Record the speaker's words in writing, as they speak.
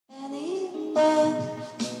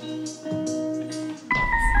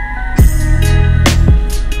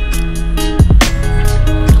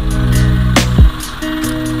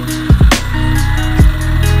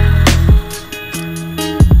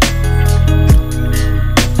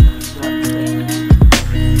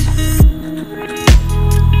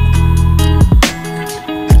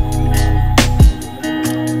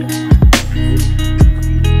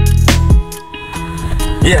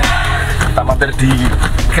di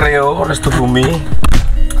Kreo Restu Bumi.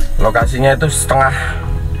 Lokasinya itu setengah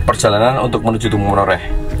perjalanan untuk menuju Tumung Menoreh.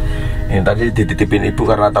 Ini tadi dititipin ibu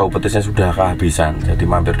karena tahu petisnya sudah kehabisan, jadi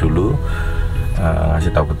mampir dulu ngasih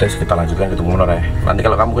tahu petis, kita lanjutkan ke Tumung Menoreh. Nanti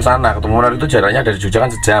kalau kamu ke sana, ke Tumung Menoreh itu jaraknya dari Jogja kan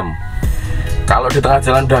sejam. Kalau di tengah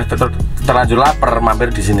jalan udah terlanjur lapar, mampir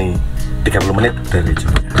di sini 30 menit dari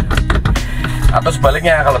Jogja. Atau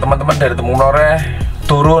sebaliknya, kalau teman-teman dari Tumung Menoreh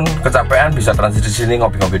turun kecapean, bisa transit di sini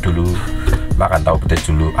ngopi-ngopi dulu, makan tahu petis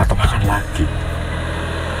dulu, atau makan lagi.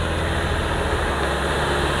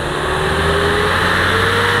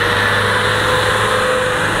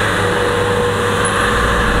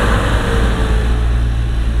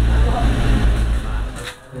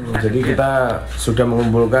 Jadi kita sudah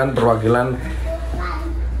mengumpulkan perwakilan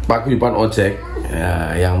paguyuban ojek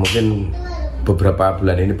ya, yang mungkin beberapa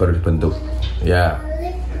bulan ini baru dibentuk. Ya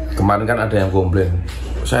kemarin kan ada yang komplain,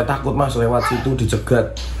 saya takut mas lewat situ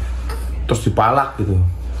dicegat terus dipalak gitu.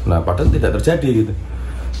 Nah padahal tidak terjadi gitu.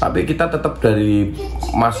 Tapi kita tetap dari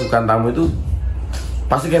masukan tamu itu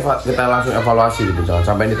pasti kita langsung evaluasi gitu,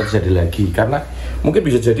 jangan sampai ini terjadi lagi. Karena mungkin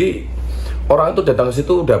bisa jadi orang itu datang ke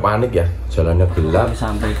situ udah panik ya, jalannya gelap.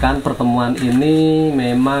 Sampaikan pertemuan ini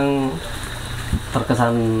memang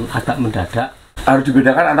terkesan agak mendadak. Harus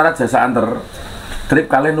dibedakan antara jasa antar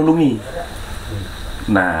trip kalian nulungi.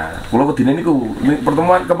 Nah, kalau kedine niku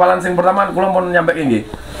pertemuan kepalan sing pertama kula mau nyampe nggih.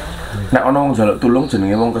 Nek ana wong njaluk tulung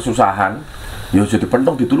jenenge wong kesusahan, ya aja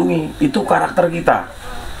dipentong ditulungi. Itu karakter kita.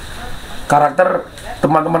 Karakter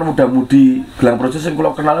teman-teman muda-mudi Gelang Projo sing kula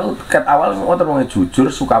kenal itu ket awal wonten wong jujur,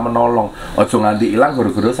 suka menolong. Aja nganti ilang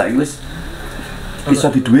gara-gara saiki wis iso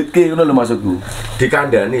diduitke ngono lho maksudku.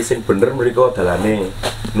 Dikandani sing bener mriko dalane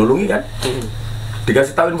nulungi kan.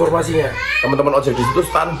 Dikasih tahu informasinya. Teman-teman ojek di situ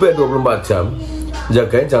standby 24 jam.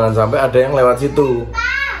 Jagain jangan sampai ada yang lewat situ.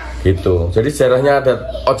 Gitu. Jadi sejarahnya ada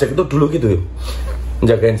ojek itu dulu gitu.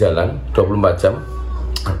 Jagain jalan 24 jam.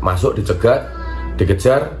 Masuk dicegat,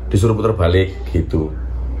 dikejar, disuruh putar balik gitu.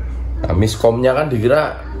 Nah, miskomnya kan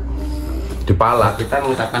dikira dipalak. Kita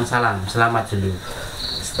mengucapkan salam, selamat dulu.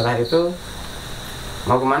 Setelah itu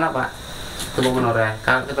mau kemana Pak? Tumung Menoreh.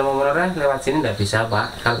 Kalau ketemu Menoreh lewat sini tidak bisa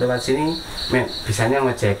Pak. Kalau lewat sini bisanya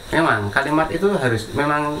ngecek. Memang kalimat itu harus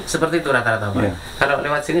memang seperti itu rata-rata Pak. Yeah. Kalau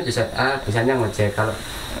lewat sini bisanya ngecek. Kalau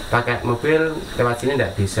pakai mobil lewat sini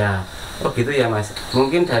tidak bisa. Oh gitu ya Mas.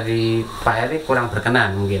 Mungkin dari Pak Erix kurang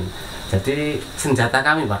berkenan mungkin. Jadi senjata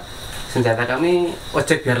kami Pak, senjata kami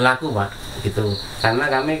ojek biar laku Pak, gitu.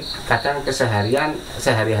 Karena kami kadang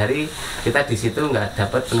sehari-hari kita di situ nggak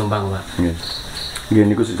dapat penumpang Pak.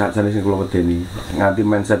 Gini ku sajane sing kula wedeni, nganti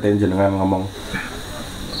mindset jenengan ngomong,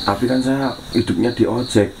 tapi kan saya hidupnya di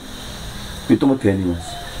ojek, itu medeni Mas.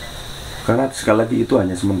 Karena sekali lagi itu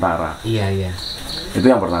hanya sementara. Iya. Itu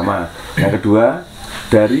yang pertama. Yang kedua,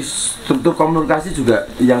 dari struktur komunikasi juga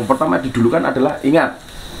yang pertama didulukan adalah ingat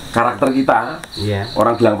karakter kita,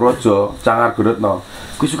 orang Gelang Projo, Cangar Gorotno,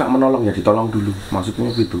 gue suka menolong ya ditolong dulu, maksudnya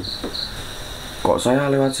gitu. Kok saya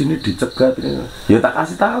lewat sini dicegat, ya tak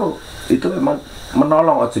kasih tahu, itu memang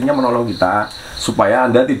menolong, ojeknya menolong kita supaya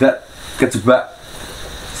Anda tidak kejebak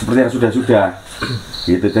seperti yang sudah-sudah,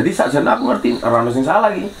 gitu. Jadi sakjane aku ngerti orang sing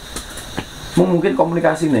salah lagi, mungkin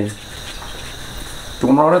komunikasi nih,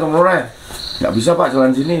 Tumung Menoreh, nggak bisa Pak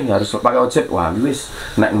jalan sini, harus pakai ojek. Wah wis,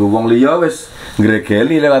 nek nggo wong liya wis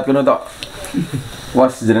ngregeli lewat kono tok.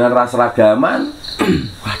 Was jenengan ras ragaman.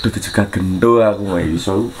 Waduh dicegat gendo aku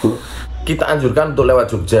iso. Kita anjurkan untuk lewat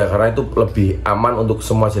Jogja karena itu lebih aman untuk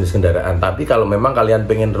semua jenis kendaraan. Tapi kalau memang kalian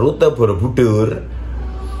pengen rute Borobudur,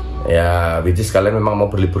 ya which is kalian memang mau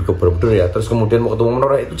berlibur ke Borobudur ya, terus kemudian mau ketemu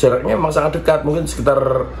Menoreh, itu jaraknya memang sangat dekat, mungkin sekitar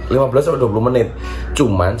 15-20 menit.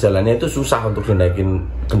 Cuman jalannya itu susah untuk dinaikin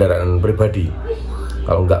kendaraan pribadi.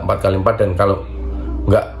 Kalau nggak 4x4 dan kalau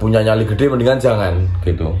nggak punya nyali gede mendingan jangan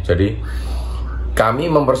gitu. Jadi kami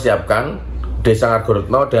mempersiapkan Desa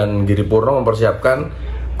Ngargorotno dan Giripurno mempersiapkan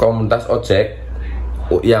komunitas ojek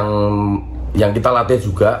yang kita latih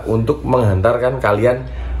juga untuk menghantarkan kalian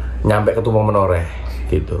nyampe ke Tumung Menoreh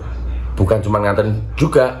gitu. Bukan cuma nganterin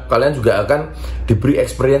juga, kalian juga akan diberi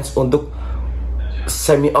experience untuk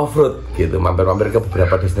semi off-road gitu, mampir-mampir ke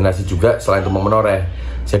beberapa destinasi juga selain Tumung Menoreh.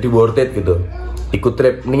 Jadi worth it gitu. Ikut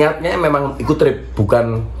trip, niatnya memang ikut trip,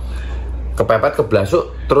 bukan kepepet,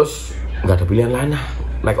 keblasuk, terus nggak ada pilihan lain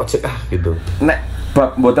naik ojek gitu. Nek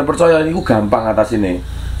mboten percaya niku gampang atas ini.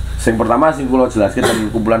 Sing pertama sing kula jelaskan dan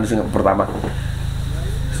kumpulan sing pertama.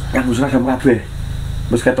 Kan seragam kabeh.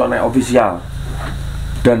 Wis ketok nek official.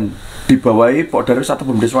 Dan dibawahi pok dari satu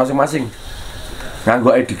BUMDes masing-masing.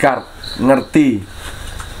 Nganggo ID card, ngerti.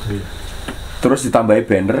 Terus ditambahi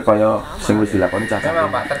banner kaya sing wis dilakoni Caca.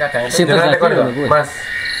 Memang Pak, terkadang itu Mas,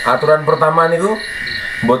 aturan pertama niku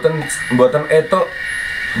mboten itu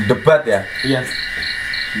debat ya. Iya.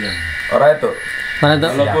 Ora itu.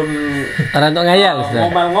 Walaupun Ora entuk ngayal.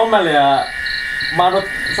 ngomel-ngomel ya manut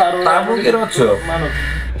sarung Tamu ki rojo. manut.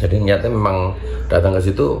 Jadi niatnya memang datang ke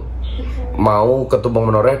situ mau ke Tumpeng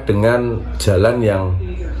Menoreh dengan jalan yang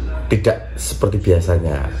tidak seperti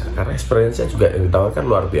biasanya. Karena experience-nya juga yang ditawarkan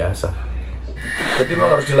luar biasa. Jadi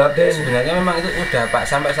memang harus dilatih. Sebenarnya memang itu udah Pak,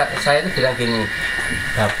 sampai saya itu bilang gini,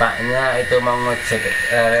 bapaknya itu mau ngecek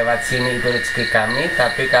lewat sini itu rezeki kami,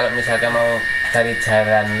 tapi kalau misalkan mau dari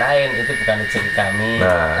jalan lain itu bukan rezeki kami.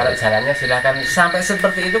 Nah, kalau jalannya silakan. Sampai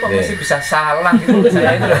seperti itu kok masih bisa salah gitu.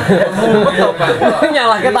 Saya itu betul Pak.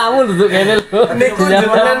 Nyalahke tamu duduk kene lho. Niku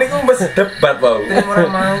jenengan niku wis debat wau. Ini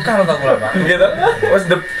orang mangkal kok kula Pak. Gitu. Wis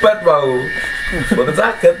debat wau. Boten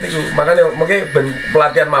saged niku. Makanya mungkin ben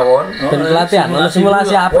pelatihan mawon. Ben pelatihan, ono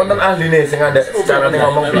simulasi apa? Wonten ahline sing ada carane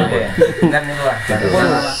ngomong piye. Benar niku Pak.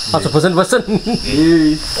 Aja bosen-bosen.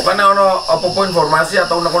 Pokoknya ono apa-apa informasi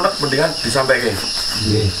atau unek-unek mendingan disampaikan.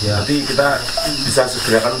 Jadi kita bisa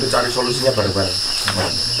segerakan untuk cari solusinya bareng-bareng.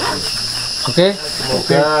 Oke.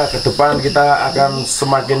 Semoga ke depan kita akan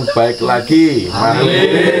semakin baik lagi.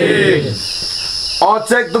 Amin.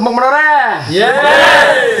 Ojek Tumpeng Menoreh.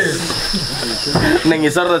 Yes. Ning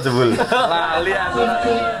isor to jebul. Lali aku.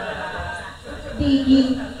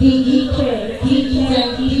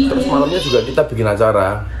 Terus malamnya juga kita bikin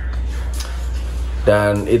acara.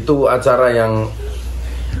 Dan itu acara yang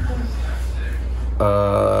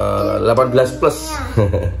 18 plus.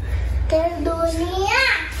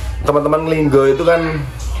 Teman-teman Linggo itu kan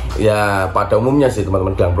ya pada umumnya sih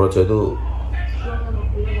teman-teman Gang Projo itu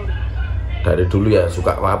dari dulu ya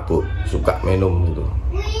suka mabuk, suka minum gitu.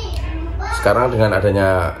 Sekarang dengan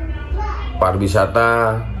adanya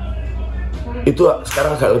pariwisata itu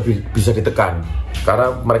sekarang agak lebih bisa ditekan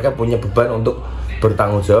karena mereka punya beban untuk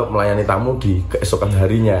bertanggung jawab melayani tamu di keesokan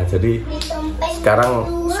harinya. Jadi sekarang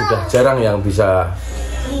sudah jarang yang bisa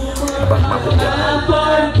mabuk ya.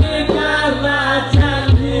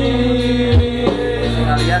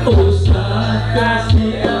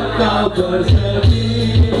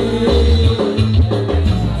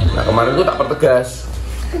 Nah kemarin tuh tak pertegas,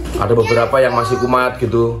 ada beberapa yang masih kumat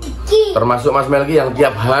gitu, termasuk Mas Melki yang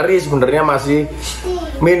tiap hari sebenarnya masih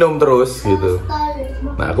minum terus gitu.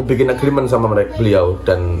 Nah aku bikin agreement sama beliau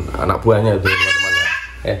dan anak buahnya itu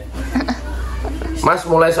teman-temannya. Mas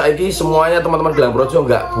mulai saiki semuanya teman-teman Gelang Projo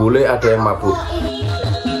nggak boleh ada yang mabuk.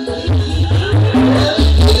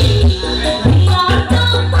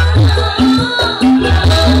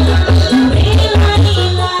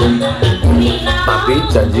 Tapi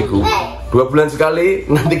janjiku 2 bulan sekali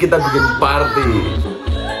nanti kita bikin party.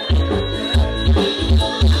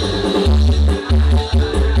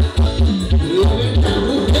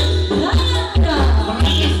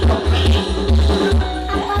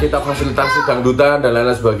 Kita fasilitasi dangdutan dan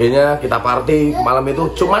lain-lain sebagainya, kita party malam itu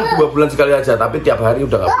cuman 2 bulan sekali aja, tapi tiap hari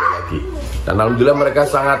udah nggak boleh lagi. Dan alhamdulillah mereka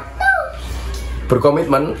sangat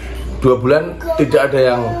berkomitmen. 2 bulan tidak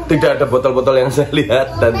ada botol-botol yang saya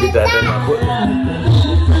lihat dan tidak ada yang mabuk.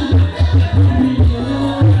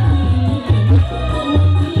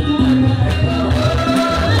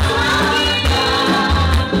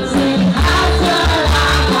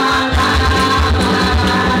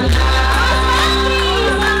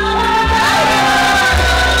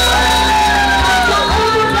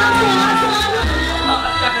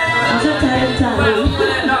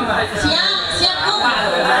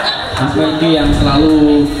 Mas Melki yang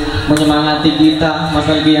selalu menyemangati kita, Mas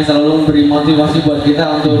Melki yang selalu memberi motivasi buat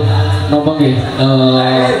kita untuk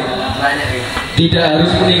tidak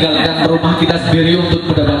harus meninggalkan rumah kita sendiri untuk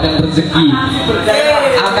mendapatkan rezeki.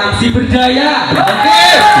 Akansi berdaya.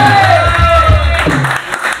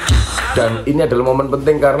 Dan ini adalah momen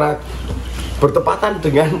penting karena bertepatan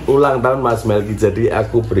dengan ulang tahun Mas Melki, jadi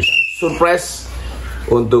aku berikan surprise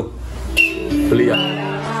untuk beliau.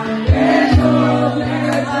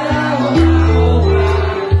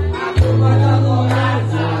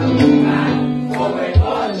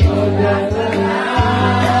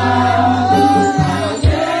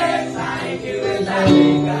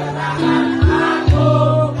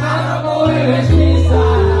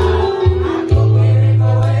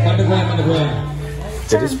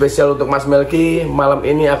 Jadi spesial untuk Mas Melki, malam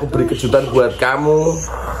ini aku beri kejutan buat kamu.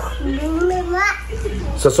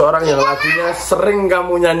 Seseorang yang lagunya sering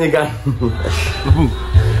kamu nyanyikan.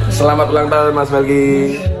 Selamat ulang tahun Mas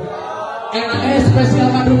Melki. Enaknya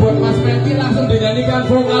spesial kado buat Mas Melki langsung dinyanyikan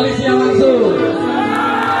vokalisnya langsung.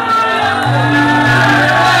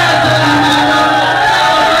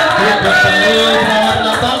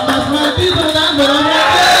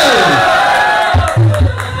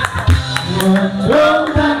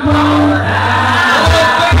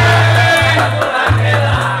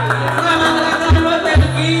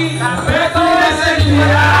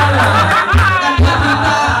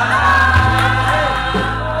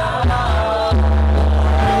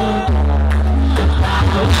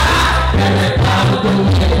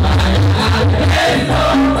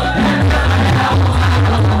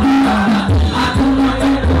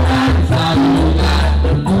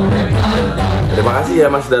 kasih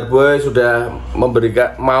ya Mas Darboy sudah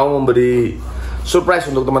mau memberi surprise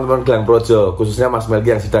untuk teman-teman Gelang Projo, khususnya Mas Melki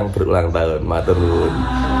yang sedang berulang tahun. Matur nuwun.